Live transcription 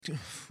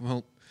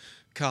Well,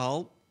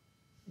 Carl,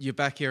 you're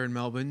back here in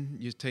Melbourne.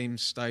 Your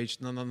team's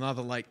staged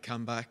another late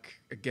comeback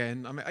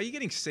again. I mean, are you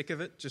getting sick of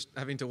it, just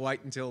having to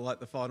wait until like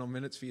the final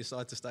minutes for your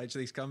side to stage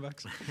these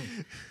comebacks?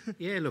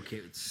 Yeah, look,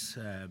 it's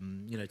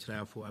today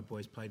I thought our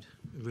boys played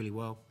really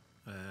well.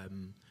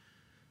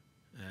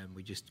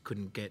 We just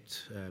couldn't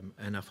get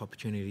enough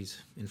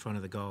opportunities in front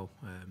of the goal.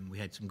 We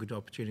had some good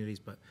opportunities,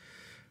 but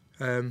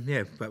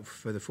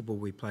for the football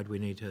we played, we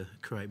need to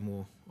create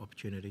more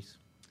opportunities.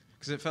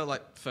 Because it felt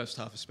like first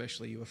half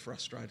especially you were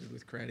frustrated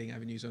with creating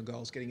avenues on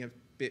goals, getting a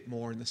bit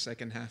more in the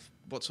second half.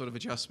 What sort of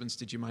adjustments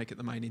did you make at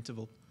the main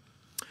interval?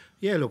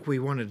 Yeah, look, we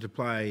wanted to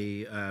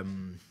play a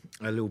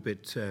little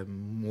bit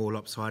more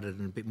lopsided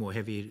and a bit more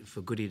heavy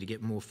for Goody to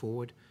get more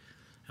forward,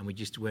 and we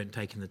just weren't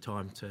taking the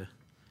time to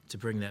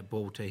bring that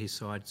ball to his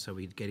side so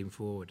we'd get him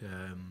forward.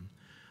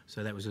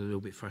 So that was a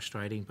little bit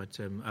frustrating, but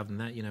other than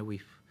that, I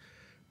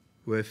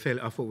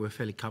thought we were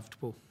fairly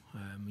comfortable.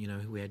 We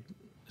had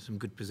some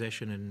good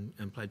possession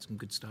and played some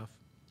good stuff.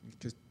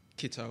 Because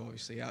Kitto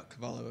obviously out,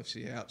 Cavallo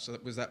obviously out, so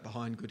was that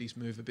behind Goody's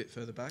move a bit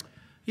further back?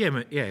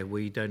 Yeah,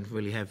 we don't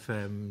really have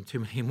too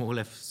many more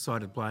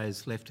left-sided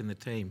players left in the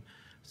team.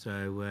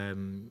 So,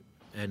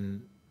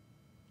 and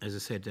as I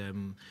said,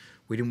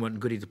 we didn't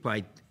want Goody to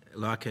play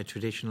like a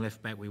traditional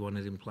left-back. We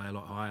wanted him to play a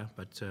lot higher,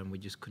 but we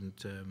just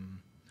couldn't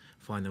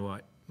find the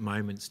right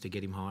moments to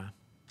get him higher.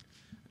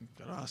 I've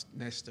got to ask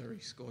Nestor,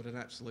 he scored an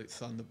absolute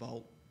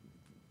thunderbolt,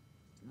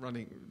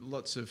 running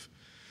lots of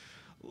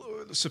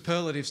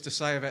superlatives to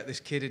say about this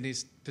kid and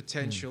his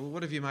potential.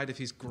 What have you made of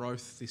his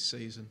growth this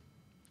season?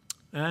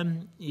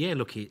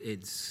 Look,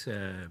 it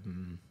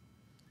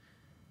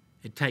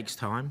takes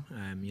time.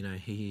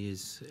 He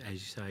is, as you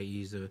say,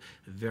 he's a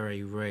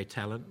very rare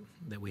talent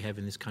that we have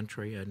in this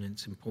country, and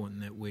it's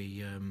important that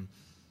we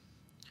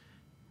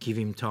give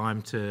him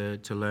time to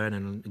learn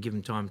and give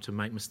him time to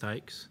make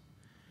mistakes,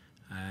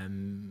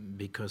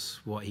 because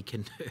what he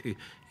can do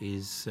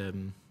is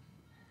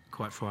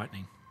quite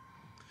frightening.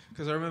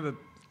 Because I remember a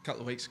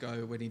couple of weeks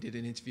ago when he did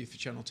an interview for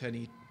Channel 10,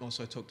 he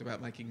also talked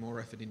about making more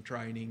effort in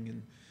training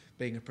and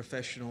being a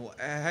professional.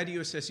 How do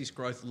you assess his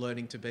growth,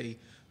 learning to be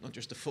not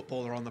just a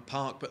footballer on the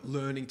park, but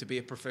learning to be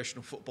a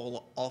professional footballer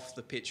off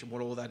the pitch, and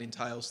what all that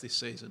entails this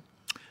season?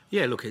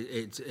 Yeah, look,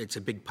 it's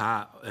a big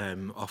part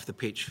off the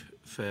pitch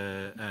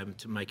for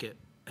to make it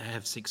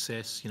have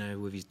success,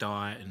 with his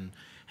diet and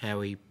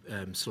how he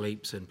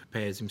sleeps and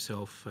prepares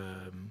himself.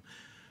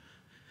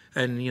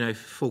 And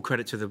full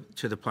credit to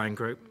the playing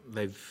group.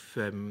 They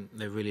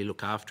really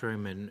look after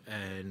him, and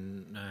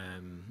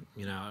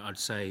I'd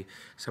say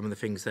some of the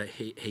things that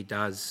he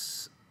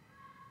does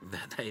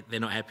that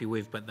they're not happy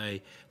with, but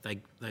they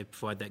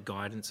provide that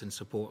guidance and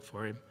support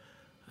for him,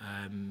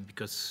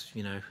 because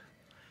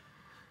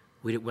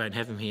we won't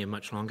have him here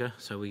much longer,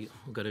 so we've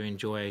got to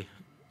enjoy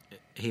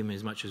him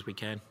as much as we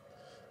can.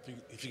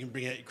 If you can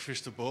bring out your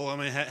crystal ball, I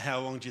mean, how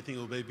long do you think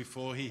it'll be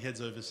before he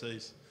heads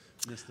overseas,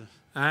 Nestor?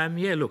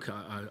 Look,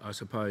 I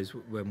suppose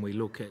when we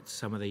look at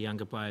some of the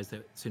younger players,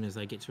 that as soon as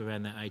they get to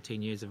around that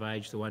 18 years of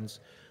age, the ones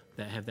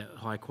that have that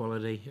high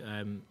quality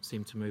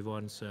seem to move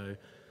on. So,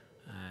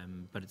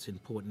 but it's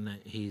important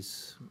that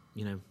his,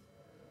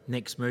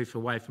 next move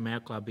away from our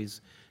club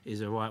is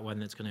the right one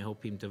that's going to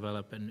help him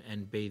develop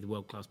and be the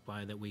world-class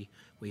player that we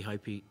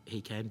hope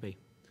he can be.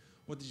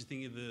 What did you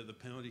think of the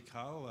penalty,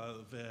 Carl?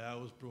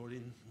 Veart was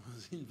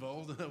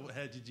involved.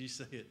 How did you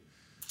see it?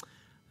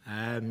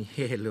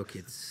 Look,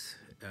 it's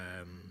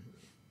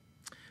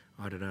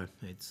I don't know.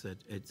 It's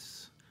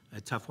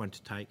a tough one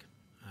to take.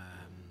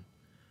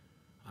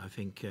 I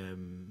think, I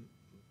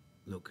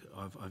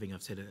think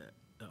I've said it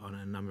on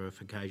a number of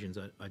occasions.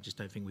 I just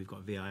don't think we've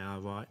got VAR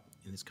right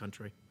in this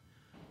country.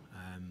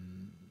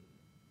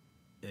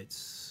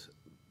 It's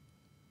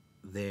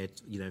there,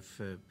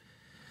 for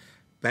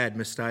bad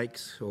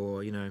mistakes,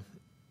 or and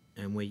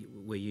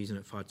we're using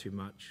it far too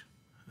much.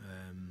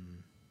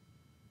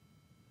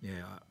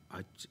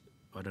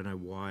 I don't know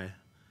why it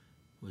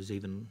was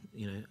even,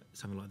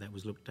 something like that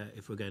was looked at.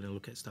 If we're going to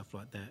look at stuff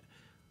like that,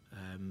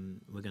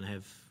 we're going to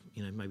have,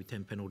 maybe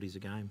 10 penalties a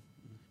game,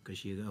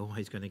 because you're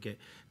always going to get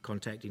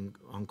contact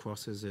on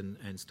crosses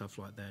and stuff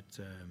like that.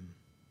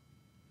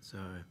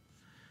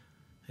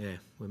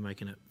 We're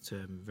making it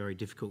very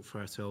difficult for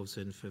ourselves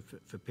and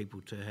for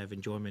people to have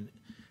enjoyment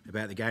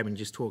about the game and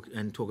just talk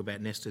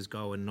about Nestor's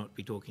goal and not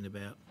be talking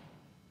about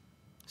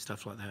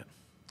stuff like that.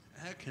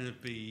 How can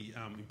it be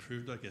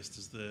improved, I guess?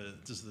 Does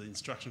the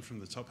instruction from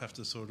the top have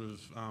to sort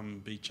of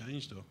be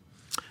changed? Or?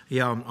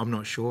 Yeah, I'm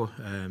not sure.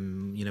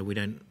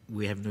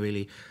 We haven't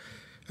really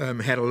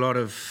had a lot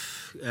of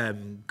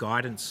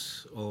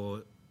guidance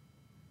or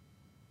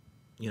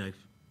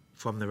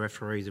from the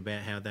referees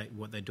about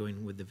what they're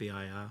doing with the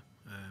VAR.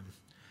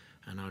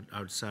 And I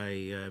would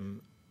say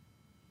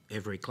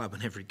every club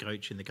and every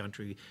coach in the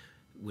country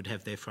would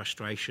have their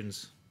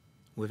frustrations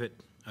with it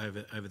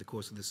over the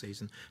course of the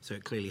season. So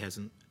it clearly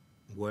hasn't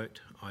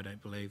worked, I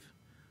don't believe.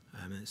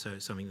 So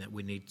it's something that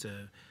we need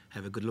to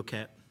have a good look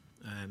at,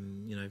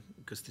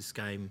 because this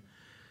game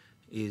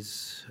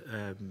is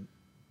a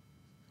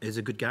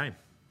good game.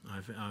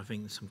 I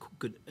think some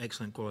good,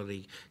 excellent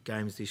quality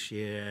games this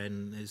year,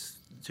 and there's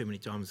too many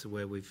times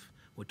where we're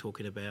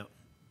talking about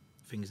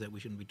things that we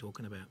shouldn't be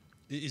talking about.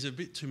 Is it a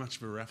bit too much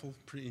of a raffle?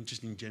 Pretty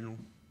interesting general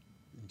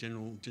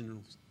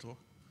talk.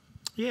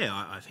 Yeah,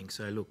 I think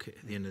so. Look,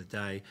 at the end of the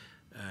day,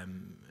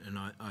 and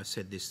I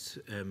said this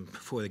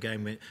before the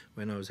game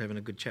when I was having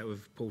a good chat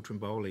with Paul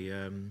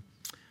Trimboli,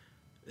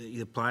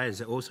 the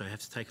players also have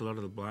to take a lot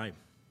of the blame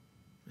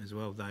as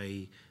well.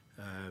 They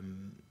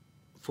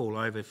fall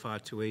over far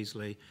too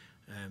easily,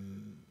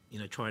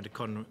 trying to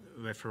con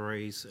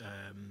referees,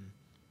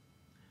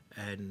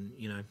 and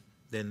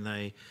then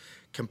they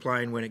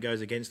complain when it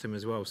goes against them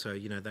as well. So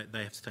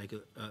they have to take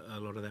a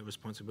lot of that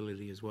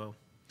responsibility as well.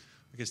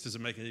 I guess, does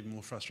it make it even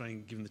more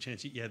frustrating given the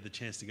chance you had the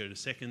chance to go to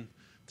second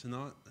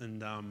tonight,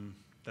 and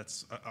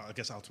that's I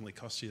guess ultimately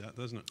cost you that,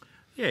 doesn't it?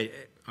 Yeah,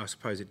 I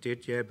suppose it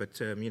did. Yeah, but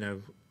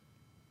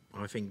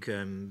I think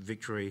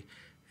Victory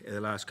the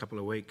last couple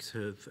of weeks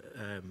have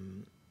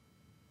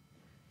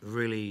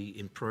really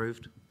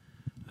improved.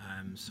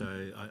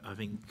 So I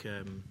think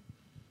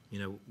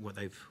what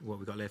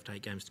we've got left,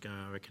 8 games to go.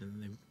 I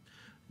reckon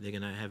they're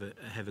going to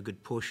have a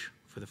good push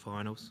for the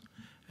finals,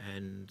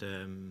 and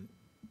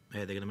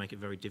they're going to make it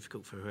very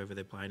difficult for whoever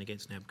they're playing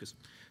against now, because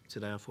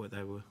today I thought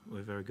they were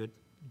very good.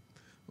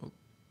 Well,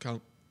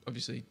 Carl,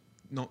 obviously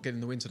not getting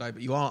the win today,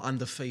 but you are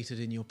undefeated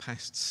in your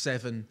past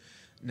 7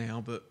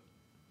 now, but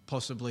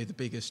possibly the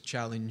biggest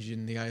challenge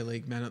in the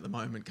A-League men at the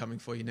moment coming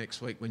for you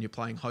next week when you're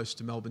playing host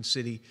to Melbourne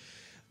City.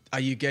 Are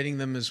you getting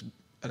them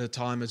at a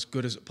time as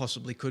good as it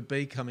possibly could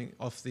be coming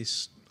off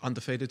this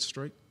undefeated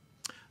streak?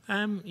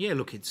 Yeah,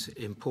 look, it's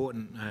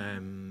important.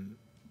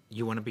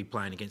 You want to be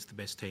playing against the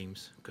best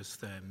teams because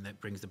that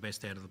brings the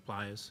best out of the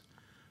players.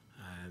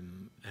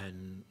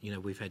 And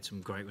we've had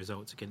some great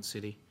results against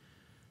City.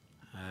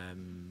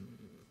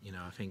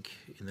 I think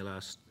in the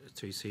last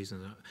 2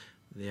 seasons,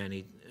 the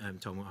only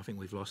time I think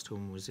we've lost to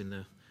them was in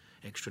the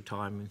extra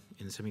time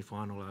in the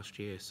semi-final last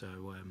year. So,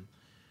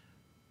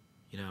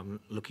 I'm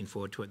looking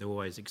forward to it. They're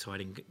always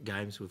exciting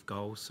games with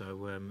goals,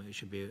 so it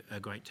should be a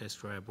great test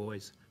for our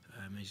boys.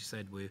 As you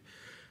said, we're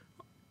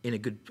in a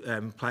good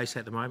place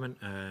at the moment,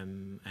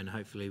 and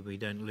hopefully we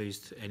don't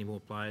lose any more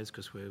players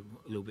because we're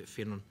a little bit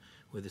thin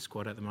with the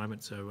squad at the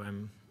moment. So,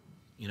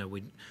 we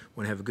want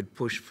to have a good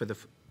push for to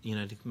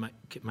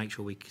make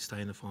sure we stay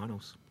in the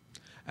finals.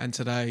 And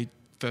today,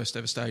 first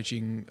ever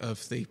staging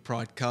of the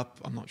Pride Cup.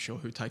 I'm not sure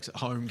who takes it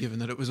home, given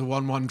that it was a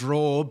 1-1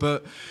 draw,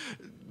 but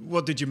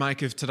what did you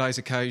make of today's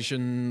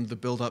occasion, the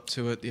build-up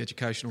to it, the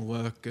educational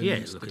work, and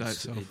the day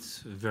itself? It's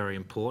very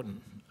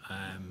important,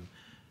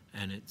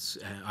 and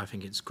I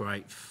think it's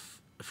great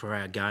for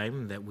our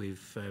game that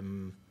we've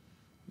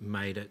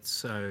made it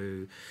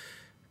so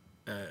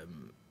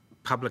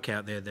public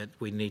out there that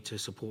we need to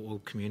support all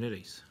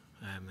communities.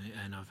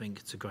 And I think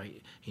it's a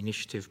great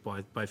initiative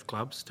by both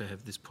clubs to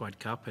have this Pride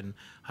Cup, and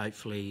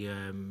hopefully,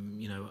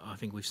 I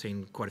think we've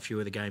seen quite a few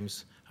of the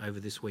games over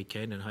this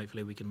weekend, and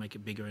hopefully we can make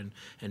it bigger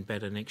and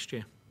better next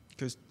year.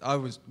 Because I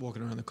was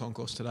walking around the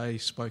concourse today,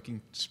 speaking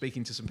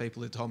to some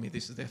people who told me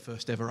this is their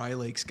first ever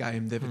A-Leagues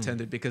game they've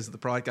attended because of the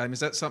Pride game.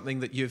 Is that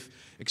something that you've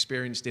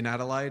experienced in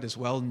Adelaide as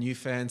well? New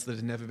fans that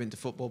have never been to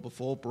football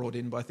before, brought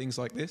in by things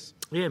like this?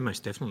 Yeah,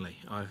 most definitely.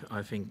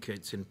 I think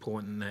it's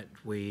important that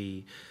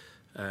we...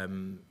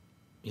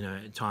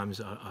 at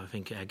times I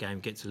think our game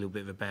gets a little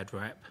bit of a bad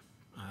rap,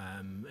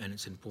 and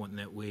it's important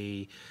that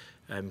we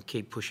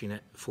keep pushing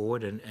it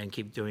forward and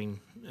keep doing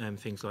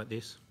things like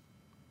this.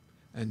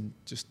 And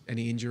just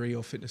any injury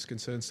or fitness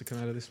concerns to come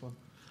out of this one?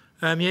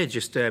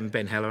 Just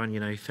Ben Halloran,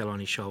 he fell on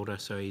his shoulder,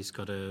 so he's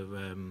got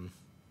a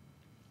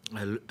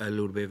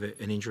little bit of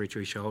an injury to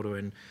his shoulder,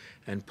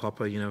 and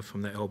Popper,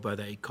 from the elbow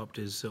that he copped,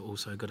 has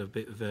also got a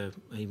bit of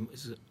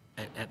he's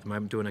at the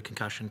moment doing a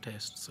concussion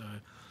test, so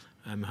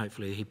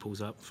hopefully he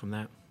pulls up from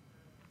that.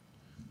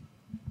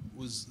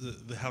 Was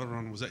the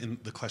Halloran, was that in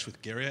the clash with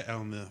Guerrier out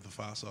on the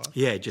far side?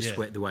 Yeah,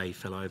 the way he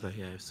fell over,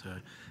 so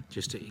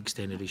just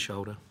extended his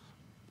shoulder.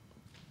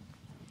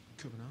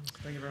 Cool.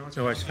 Thank you very much.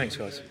 No worries, thanks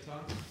guys.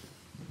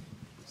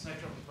 Safe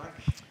travels back.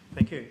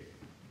 Thank you.